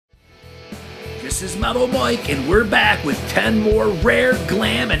This is Metal Mike, and we're back with 10 more rare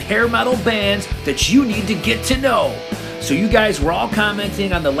glam and hair metal bands that you need to get to know. So you guys were all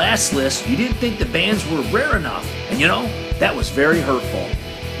commenting on the last list you didn't think the bands were rare enough, and you know, that was very hurtful.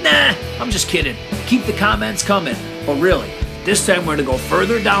 Nah, I'm just kidding. Keep the comments coming. But really, this time we're going to go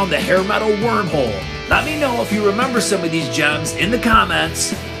further down the hair metal wormhole. Let me know if you remember some of these gems in the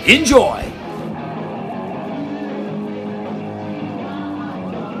comments. Enjoy!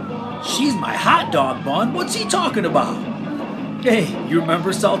 She's my hot dog bun. What's he talking about? Hey, you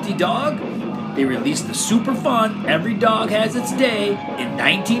remember Salty Dog? They released the super fun Every Dog Has Its Day in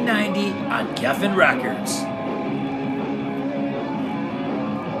 1990 on Geffen Records.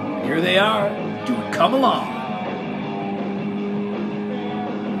 Here they are, doing Come Along.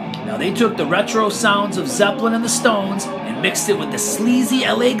 Now they took the retro sounds of Zeppelin and the Stones and mixed it with the sleazy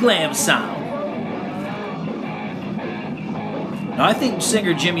LA glam sound. Now I think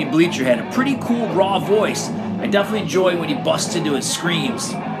singer Jimmy Bleacher had a pretty cool raw voice. I definitely enjoy when he busts into his screams.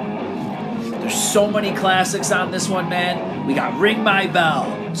 There's so many classics on this one, man. We got Ring My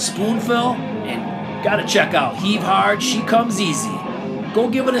Bell, Spoonful, and gotta check out Heave Hard, She Comes Easy. Go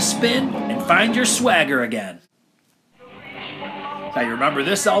give it a spin and find your swagger again. Now you remember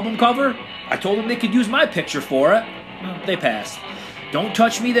this album cover? I told them they could use my picture for it. They passed. Don't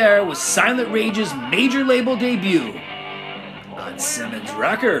Touch Me There was Silent Rage's major label debut on Simmons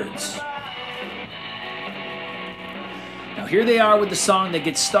Records. Now here they are with the song that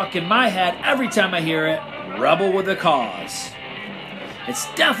gets stuck in my head every time I hear it, Rebel with a Cause.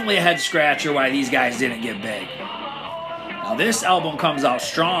 It's definitely a head scratcher why these guys didn't get big. Now this album comes out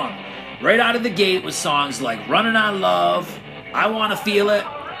strong, right out of the gate with songs like Running on Love, I Wanna Feel It,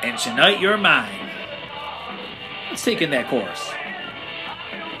 and Tonight You're Mine. Let's take in that chorus.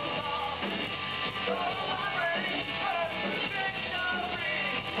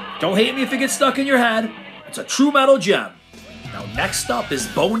 Don't hate me if it gets stuck in your head. It's a true metal gem. Now next up is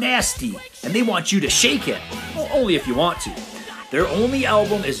Bo Nasty, and they want you to shake it. Well, only if you want to. Their only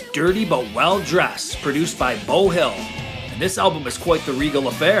album is Dirty But Well Dressed, produced by Beau Hill. And this album is quite the regal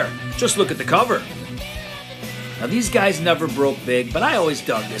affair. Just look at the cover. Now these guys never broke big, but I always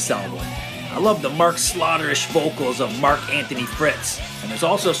dug this album. I love the Mark Slaughter-ish vocals of Mark Anthony Fritz. And there's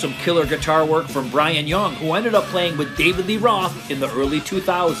also some killer guitar work from Brian Young, who ended up playing with David Lee Roth in the early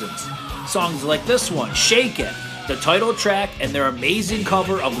 2000s. Songs like this one, Shake It, the title track, and their amazing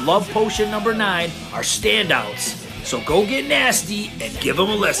cover of Love Potion No. 9 are standouts. So go get nasty and give them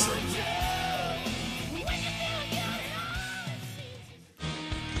a listen.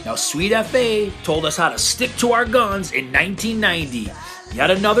 Now Sweet F.A. told us how to stick to our guns in 1990. Yet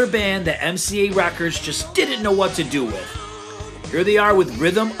another band that MCA Records just didn't know what to do with. Here they are with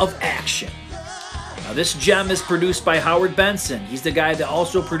Rhythm of Action. Now this gem is produced by Howard Benson. He's the guy that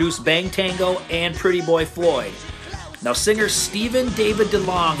also produced Bang Tango and Pretty Boy Floyd. Now singer Stephen David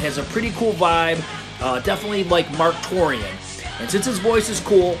DeLong has a pretty cool vibe, definitely like Mark Torian. And since his voice is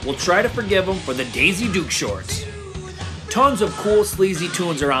cool, we'll try to forgive him for the Daisy Duke shorts. Tons of cool sleazy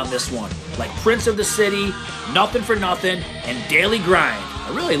tunes are on this one, like Prince of the City, Nothing for Nothing, and Daily Grind.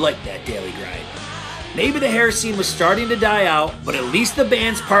 I really like that Daily Grind. Maybe the hair scene was starting to die out, but at least the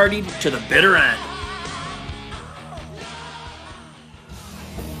bands partied to the bitter end.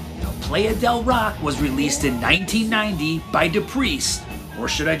 Now Playa del Rock was released in 1990 by DePriest, or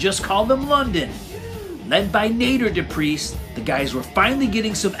should I just call them London? Led by Nader DePriest, the guys were finally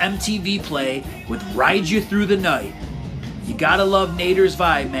getting some MTV play with Ride You Through the Night. You gotta love Nader's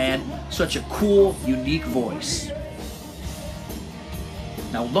vibe, man. Such a cool, unique voice.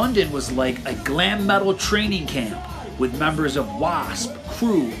 Now London was like a glam metal training camp with members of Wasp,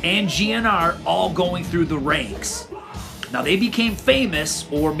 Crew, and GNR all going through the ranks. Now they became famous,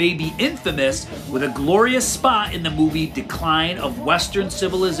 or maybe infamous, with a glorious spot in the movie Decline of Western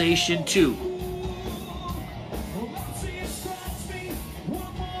Civilization 2.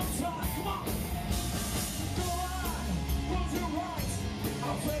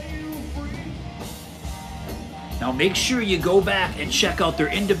 Now make sure you go back and check out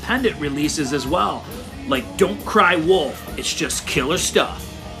their independent releases as well, like Don't Cry Wolf, it's just killer stuff.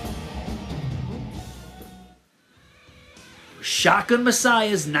 Shotgun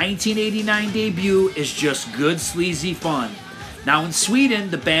Messiah's 1989 debut is just good sleazy fun. Now in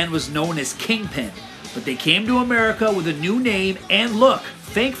Sweden, the band was known as Kingpin, but they came to America with a new name and look,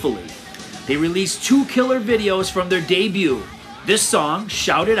 thankfully. They released 2 killer videos from their debut, this song,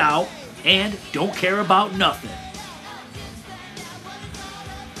 Shout It Out, and Don't Care About Nothing.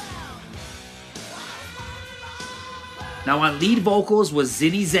 Now on lead vocals was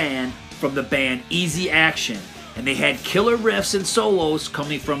Zinny Zan from the band Easy Action. and they had killer riffs and solos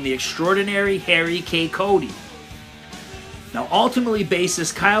coming from the extraordinary Harry K. Cody. Now ultimately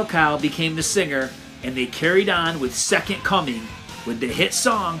bassist Kyle became the singer, and they carried on with Second Coming with the hit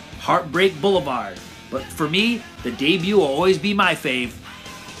song Heartbreak Boulevard. But for me, the debut will always be my fave.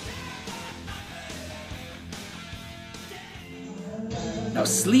 Now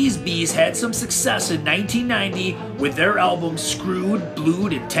Sleaze Bees had some success in 1990 with their album Screwed,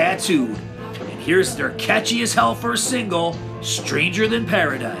 Blued, and Tattooed. And here's their catchy as hell first single, Stranger Than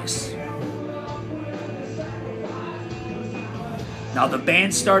Paradise. Now the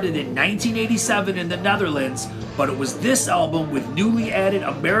band started in 1987 in the Netherlands, but it was this album with newly added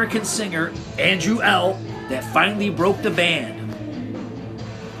American singer Andrew L. that finally broke the band.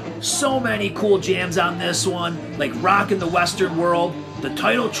 So many cool jams on this one, like Rock in the Western World, the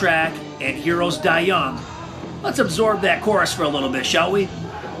title track, and Heroes Die Young. Let's absorb that chorus for a little bit, shall we?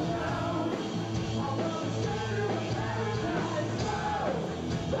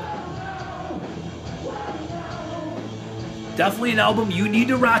 Definitely an album you need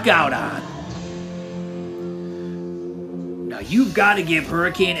to rock out on. Now you've got to give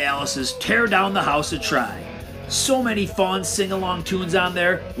Hurricane Alice's Tear Down the House a try. So many fun sing-along tunes on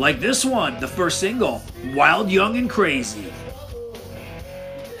there, like this one, the first single, Wild, Young, and Crazy.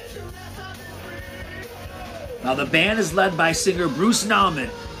 Now the band is led by singer Bruce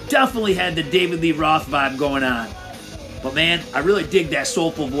Nauman. Definitely had the David Lee Roth vibe going on. But man, I really dig that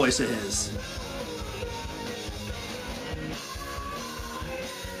soulful voice of his.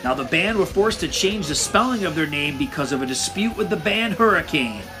 Now the band were forced to change the spelling of their name because of a dispute with the band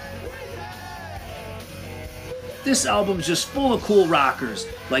Hurricane. This album's just full of cool rockers,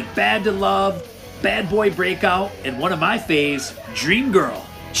 like Bad to Love, Bad Boy Breakout, and one of my faves, Dream Girl.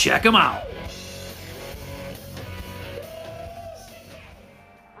 Check them out.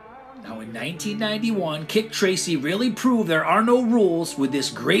 Now in 1991, Kik Tracey really proved there are no rules with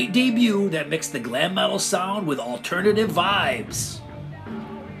this great debut that mixed the glam metal sound with alternative vibes.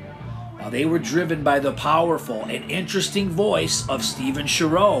 Now they were driven by the powerful and interesting voice of Steven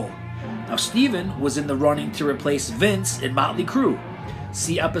Chirot. Now Steven was in the running to replace Vince in Motley Crue.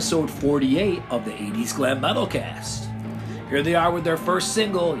 See episode 48 of the 80s Glam Metal Cast. Here they are with their first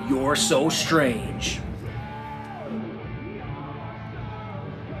single, You're So Strange.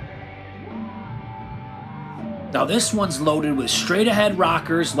 Now this one's loaded with straight ahead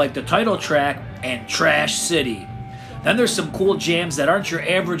rockers like the title track and Trash City. Then there's some cool jams that aren't your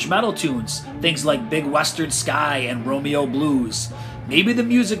average metal tunes, things like Big Western Sky and Romeo Blues. Maybe the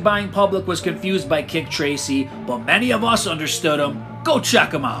music buying public was confused by Kik Tracey, but many of us understood him. Go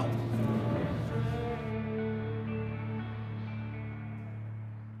check him out.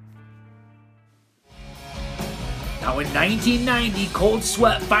 Now in 1990, Cold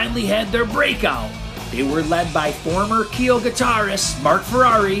Sweat finally had their breakout. They were led by former Keel guitarist Mark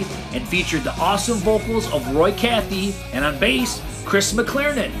Ferrari and featured the awesome vocals of Roy Cathy and on bass, Chris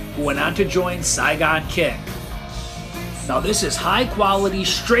McClarnon, who went on to join Saigon Kick. Now this is high quality,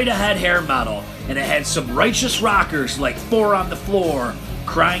 straight ahead hair metal, and it had some righteous rockers like Four on the Floor,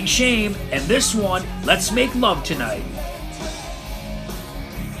 Crying Shame, and this one, Let's Make Love Tonight.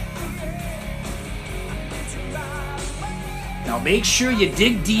 Now make sure you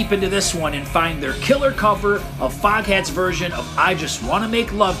dig deep into this one and find their killer cover of Foghat's version of I Just Wanna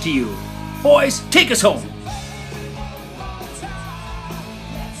Make Love to You. Boys, take us home.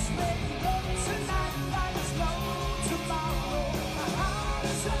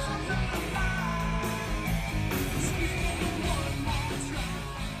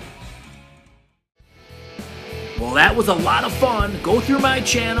 Well, that was a lot of fun. Go through my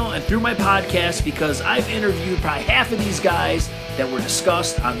channel and through my podcast because I've interviewed probably half of these guys that were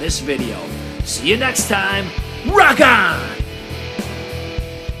discussed on this video. See you next time. Rock on!